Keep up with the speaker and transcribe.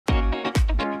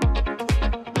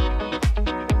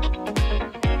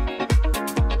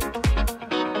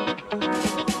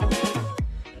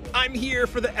here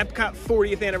for the Epcot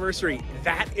 40th anniversary.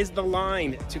 That is the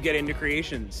line to get into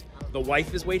Creations. The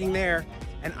wife is waiting there,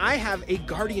 and I have a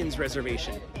Guardians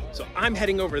reservation, so I'm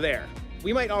heading over there.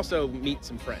 We might also meet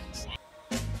some friends.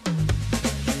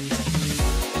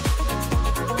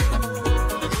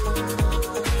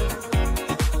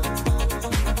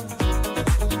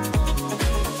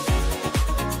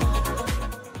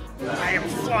 I am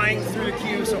flying through the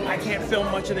queue, so I can't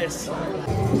film much of this.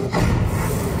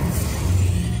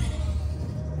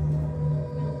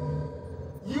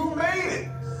 You made it!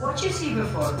 What you see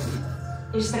before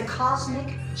you is the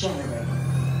cosmic generator.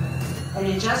 And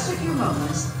in just a few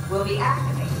moments, we'll be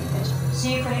activating it so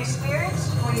you can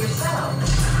experience for yourself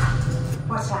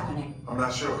what's happening. I'm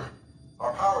not sure.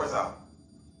 Our power's out.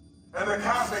 And the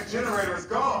cosmic generator is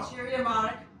gone. Interior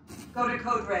Monarch, go to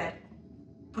Code Red.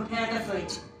 Prepare the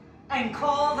fleet. And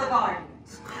call the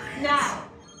Guardians. Now!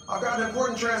 I've got an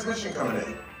important transmission coming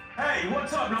in. Hey,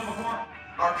 what's up, Novacor?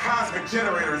 Our cosmic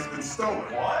generator has been stolen.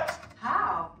 What?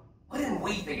 How? Why didn't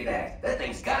we think of that? That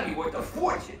thing's gotta be worth a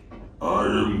fortune. I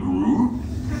am Groot.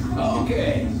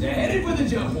 Okay, they're headed for the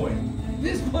jump point.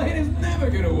 This plane is never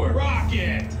gonna work.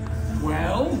 Rocket!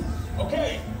 Well,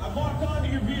 Okay, I've locked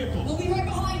onto your vehicle. We'll be right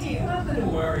behind you. nothing to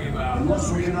worry about.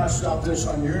 Unless we cannot stop this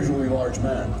unusually large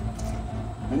man,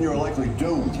 then you're likely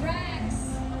doomed. Drax.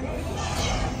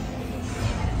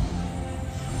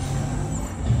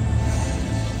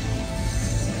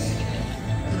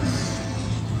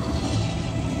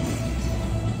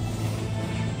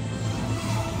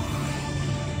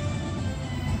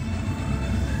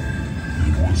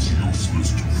 It was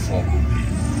useless to follow me.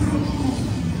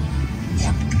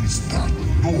 What is that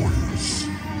noise?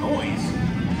 Noise?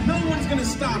 No one's gonna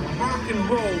stop rock and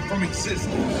roll from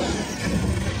existing.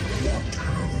 What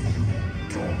have you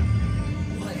done?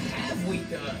 What have we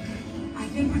done? I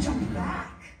think we're jumping back.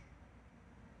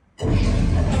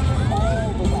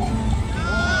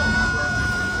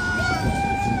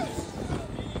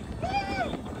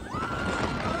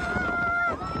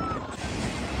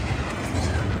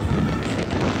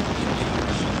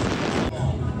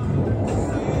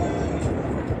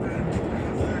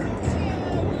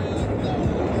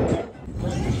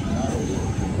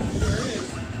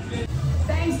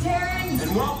 Thanks, Terrence.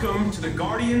 And welcome to the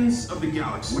Guardians of the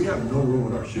Galaxy. We have no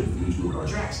room in our ship for these new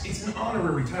guards. Drax, it's an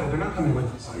honorary title. They're not coming with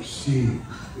us. I see.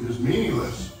 It is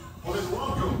meaningless. Well, then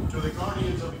welcome to the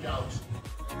Guardians of the Galaxy.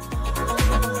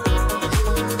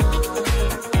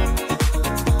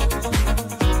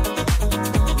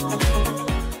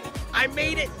 I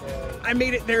made it! I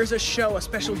made it. There's a show, a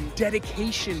special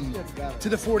dedication to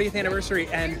the 40th anniversary,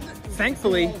 and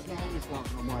thankfully,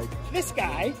 this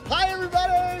guy, hi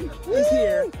everybody, is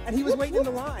here, and he was waiting in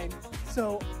the line,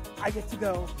 so I get to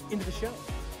go into the show.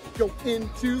 Go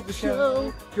into the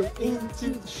show, go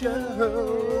into the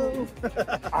show.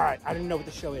 All right, I didn't know what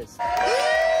the show is.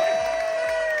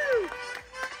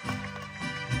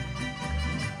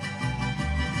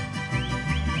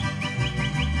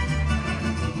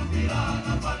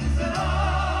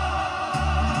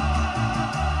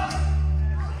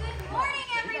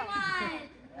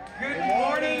 Good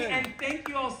morning, and thank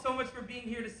you all so much for being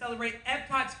here to celebrate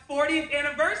Epcot's 40th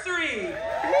anniversary.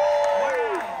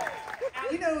 Wow.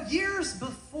 You know, years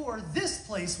before this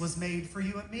place was made for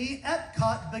you and me,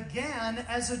 Epcot began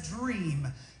as a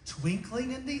dream,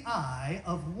 twinkling in the eye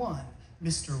of one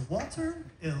Mr. Walter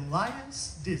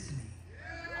Elias Disney.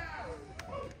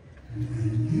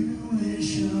 When you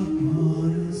wish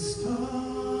upon a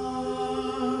star,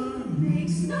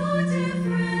 makes no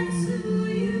difference who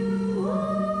you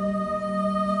are.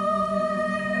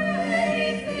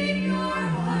 Anything your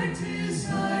heart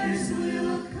desires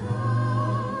will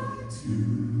come to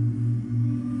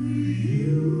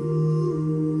you.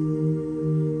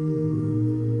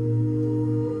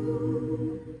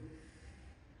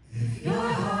 If your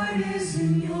heart is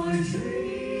in your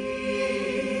dream,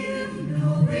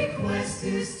 no request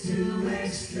is too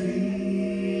extreme.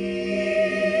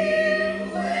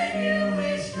 When you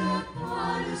wish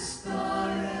upon a star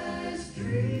as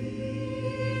dreamers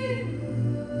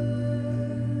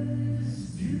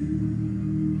do.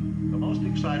 The most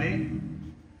exciting,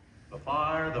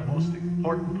 the most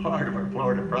important part of our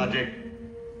Florida project,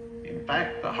 in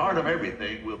fact, the heart of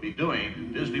everything we'll be doing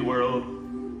in Disney World,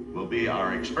 will be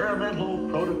our experimental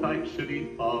prototype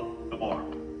city of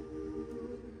tomorrow.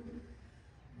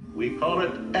 We call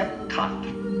it Epcot,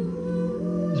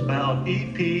 spelled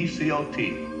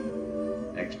E-P-C-O-T,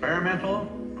 Experimental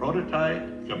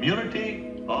Prototype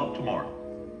Community of Tomorrow.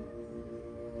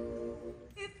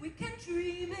 If we can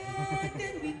dream it,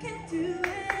 then we can do it.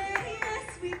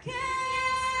 Yes, we can.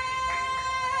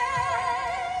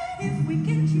 If we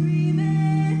can dream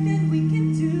it, then we can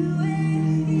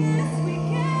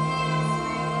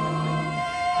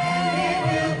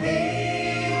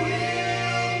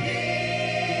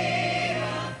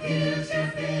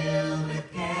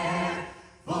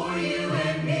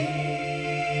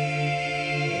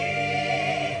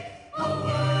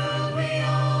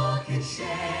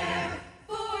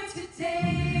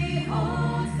day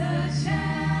holds the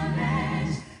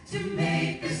challenge to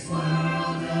make this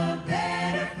world a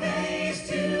better place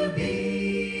to be.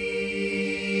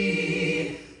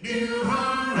 New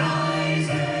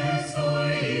horizons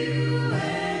for you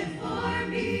and for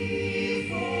me,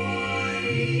 for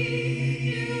me.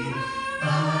 New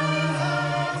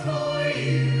horizons for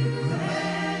you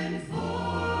and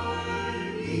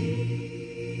for me.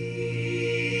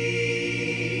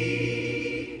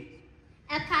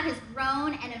 Epcot has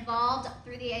grown and evolved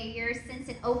through the years since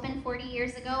it opened 40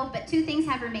 years ago, but two things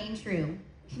have remained true: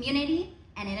 community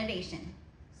and innovation.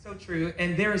 So true,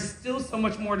 and there is still so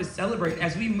much more to celebrate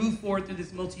as we move forward through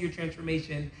this multi-year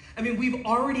transformation. I mean, we've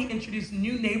already introduced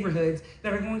new neighborhoods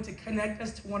that are going to connect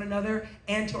us to one another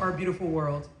and to our beautiful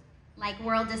world. Like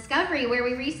World Discovery, where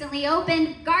we recently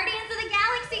opened Guardians of the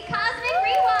Galaxy Cosmic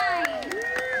Rewind.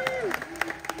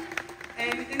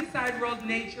 And inside World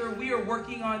Nature, we are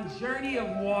working on Journey of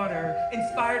Water,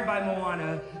 inspired by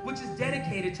Moana, which is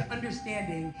dedicated to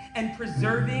understanding and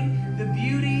preserving the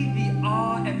beauty, the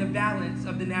awe, and the balance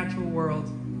of the natural world.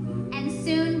 And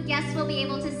soon, guests will be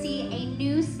able to see a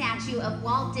new statue of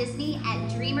Walt Disney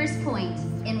at Dreamer's Point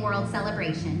in World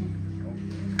Celebration.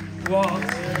 Walt,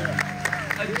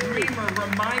 a dreamer,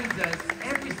 reminds us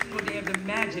every single day of the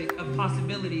magic of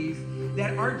possibilities,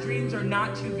 that our dreams are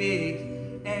not too big,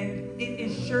 and it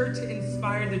is sure to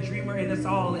inspire the dreamer in us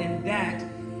all, and that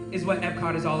is what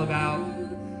Epcot is all about.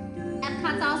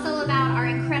 Epcot's also about our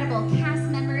incredible cast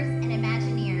members and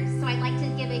Imagineers, so I'd like to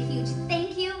give a huge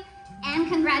thank you and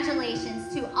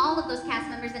congratulations to all of those cast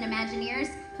members and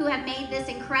Imagineers who have made this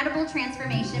incredible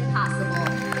transformation possible.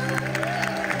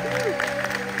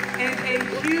 And a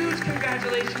huge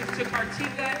congratulations to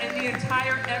Kartika and the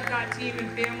entire Epcot team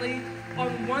and family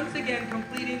on once again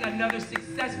completing another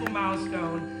successful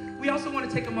milestone. We also want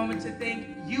to take a moment to thank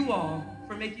you all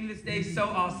for making this day so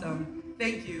awesome.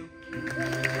 Thank you.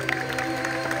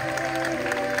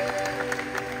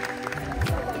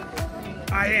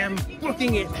 I am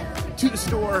booking it to the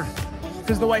store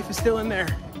because the wife is still in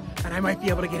there and I might be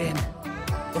able to get in.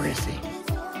 We're gonna see.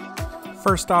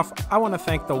 First off, I want to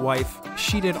thank the wife.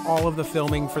 She did all of the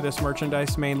filming for this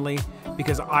merchandise mainly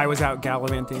because I was out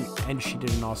gallivanting and she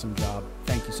did an awesome job.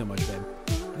 Thank you so much, babe.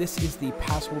 This is the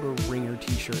Passholder Ringer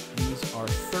t-shirt. These are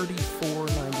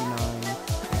 $34.99. I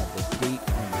have the date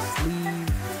on the sleeve.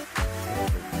 I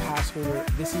have the Passholder.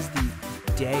 This is the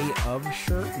day of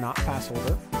shirt, not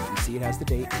Passholder. You see it has the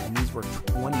date, and these were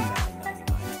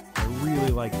 $29.99. I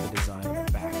really like the design on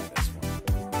the back of this one.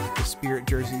 The Spirit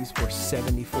jerseys were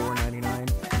 $74.99.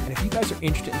 And if you guys are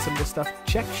interested in some of this stuff,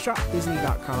 check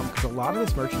shopdisney.com because a lot of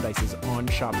this merchandise is on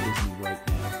Shop Disney right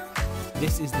now.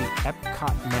 This is the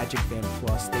Epcot Magic Band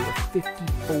Plus. They were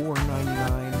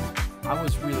 $54.99. I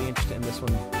was really interested in this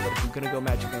one, but if I'm going to go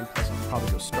Magic Band Plus, I'll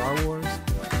probably go Star Wars.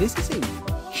 This is a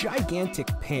gigantic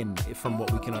pin, from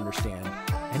what we can understand,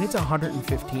 and it's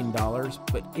 $115,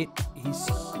 but it is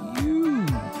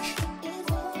huge.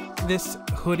 This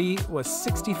hoodie was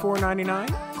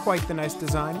 $64.99. Quite the nice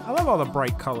design. I love all the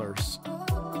bright colors.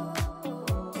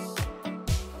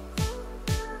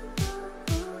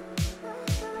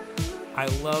 I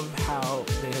love how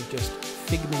they have just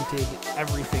figmented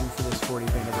everything for this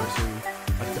 40th anniversary.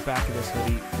 Like the back of this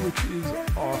hoodie, which is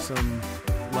awesome.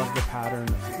 Love the pattern,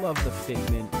 love the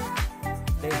figment.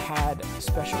 They had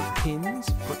special pins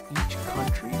for each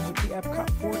country of the Epcot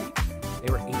 40.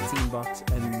 They were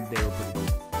 $18 and they were pretty cool.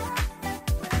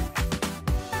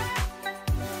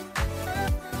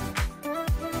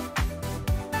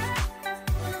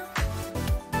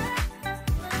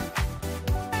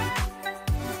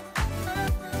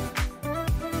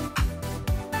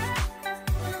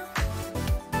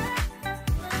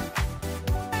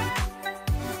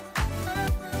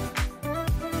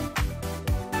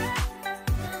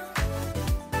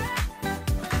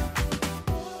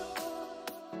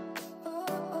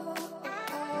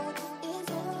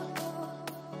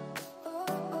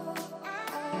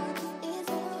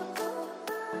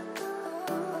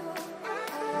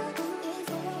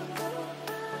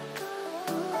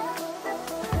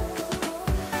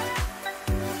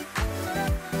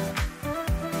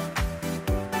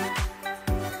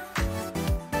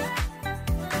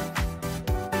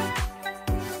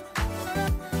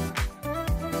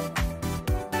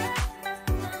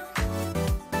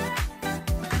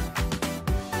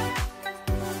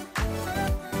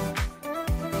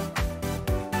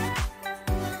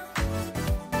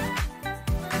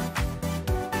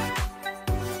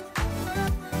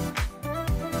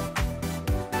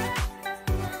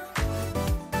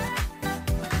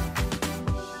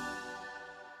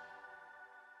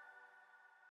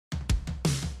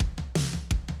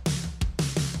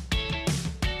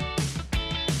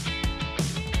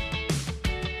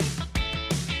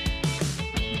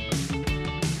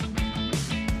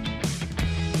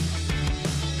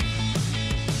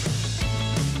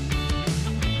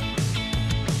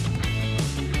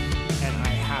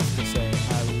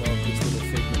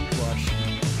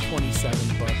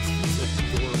 $11. It's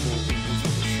adorable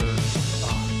invisible shirt.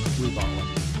 Ah, we bought one.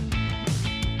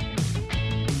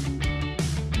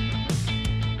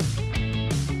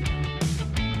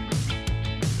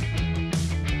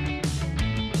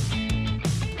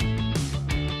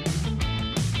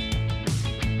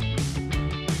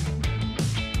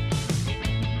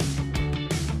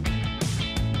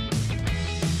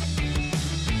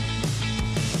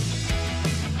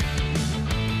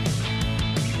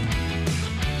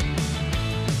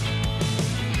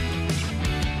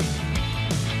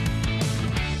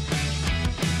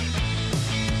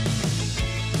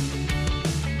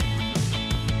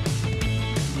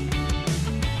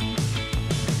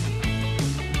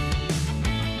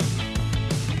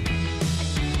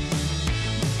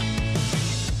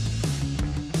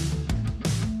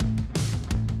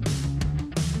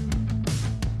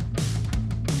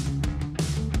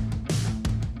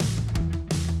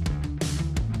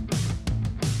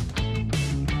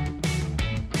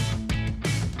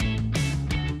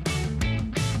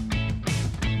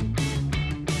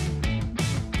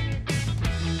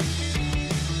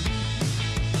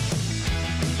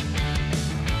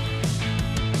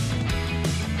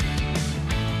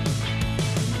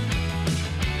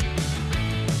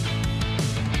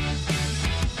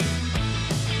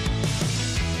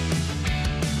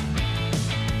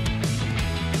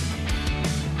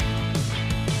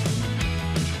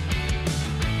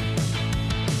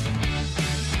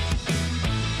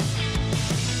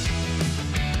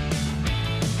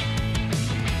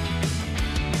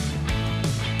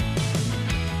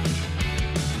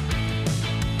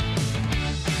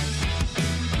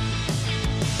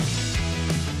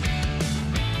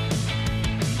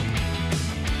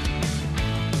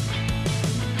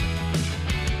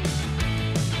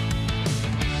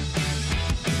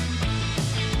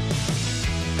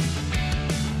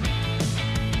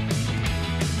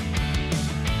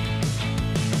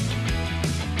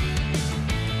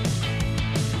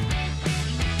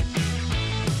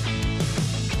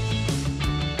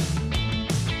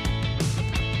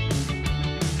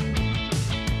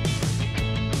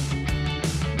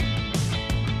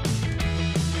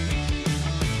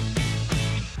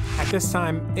 This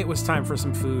time, it was time for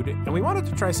some food, and we wanted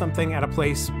to try something at a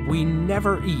place we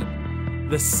never eat,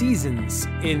 the Seasons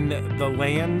in the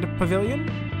Land Pavilion.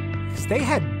 Because they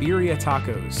had birria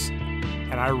tacos,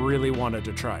 and I really wanted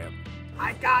to try them.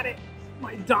 I got it!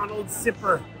 My Donald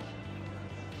Zipper.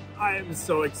 I am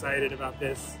so excited about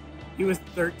this. He was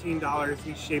 $13.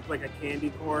 He's shaped like a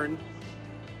candy corn.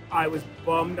 I was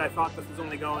bummed. I thought this was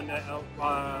only going to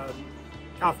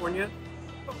California.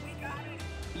 But we got it.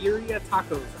 Birria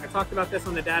tacos. I talked about this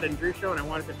on the Dad and Drew show and I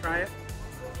wanted to try it.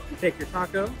 You take your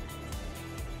taco.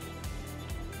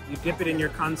 You dip it in your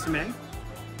consommé.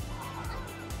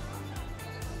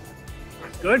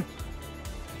 That's good.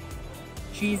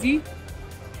 Cheesy.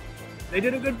 They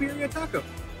did a good birria taco.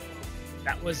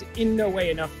 That was in no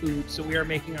way enough food, so we are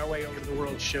making our way over to the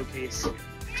World Showcase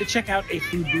to check out a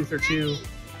food booth or two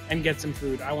and get some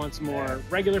food. I want some more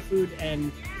regular food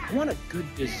and I want a good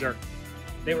dessert.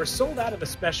 They were sold out of a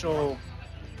special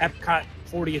Epcot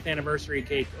 40th anniversary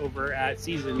cake over at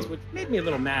Seasons, which made me a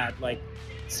little mad. Like,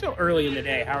 it's so early in the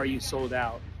day, how are you sold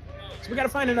out? So we gotta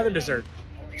find another dessert.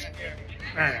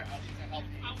 I don't know.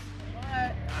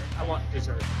 I want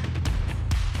dessert.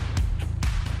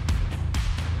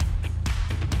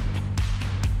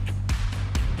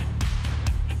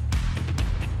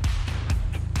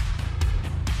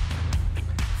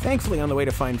 Thankfully, on the way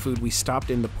to find food, we stopped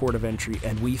in the port of entry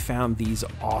and we found these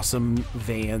awesome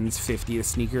Vans 50th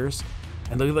sneakers.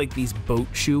 And they look like these boat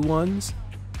shoe ones,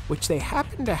 which they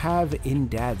happen to have in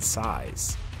Dad's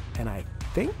size. And I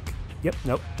think, yep,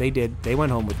 nope, they did. They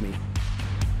went home with me.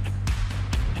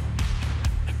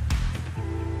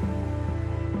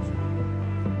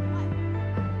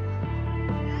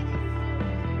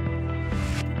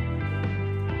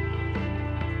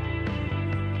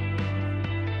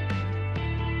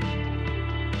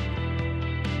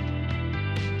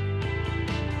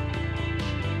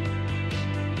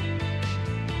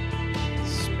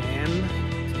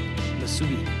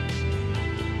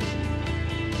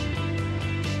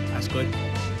 That's good.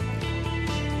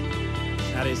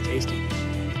 That is tasty.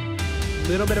 A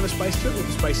little bit of a spice to it with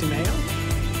the spicy mayo.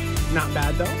 Not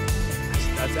bad though.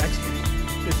 That's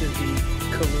excellent. This is the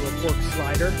Kahlua pork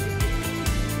slider.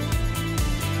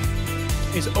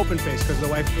 It's open face because the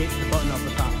wife ate the button off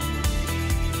the top.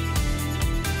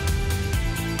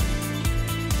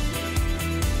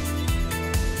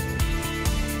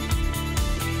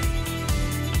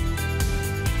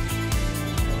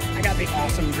 I got the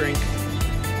awesome drink.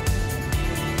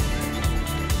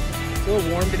 It's a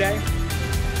little warm today.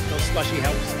 Those slushy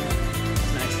helps.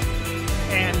 It's nice.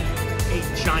 And a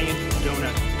giant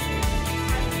donut.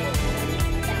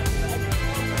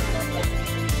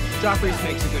 Joffrey's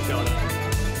makes a good donut.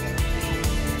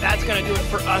 That's gonna do it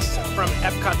for us from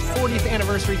Epcot's 40th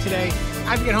anniversary today. I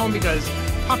have to get home because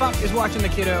Papa is watching the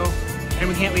kiddo and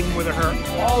we can't leave him with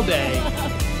her all day.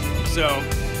 So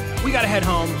we gotta head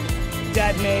home.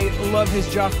 Dad may love his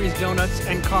Joffrey's donuts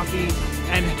and coffee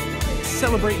and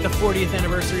celebrate the 40th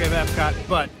anniversary of Epcot,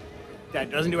 but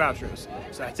Dad doesn't do outros.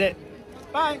 So that's it.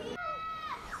 Bye.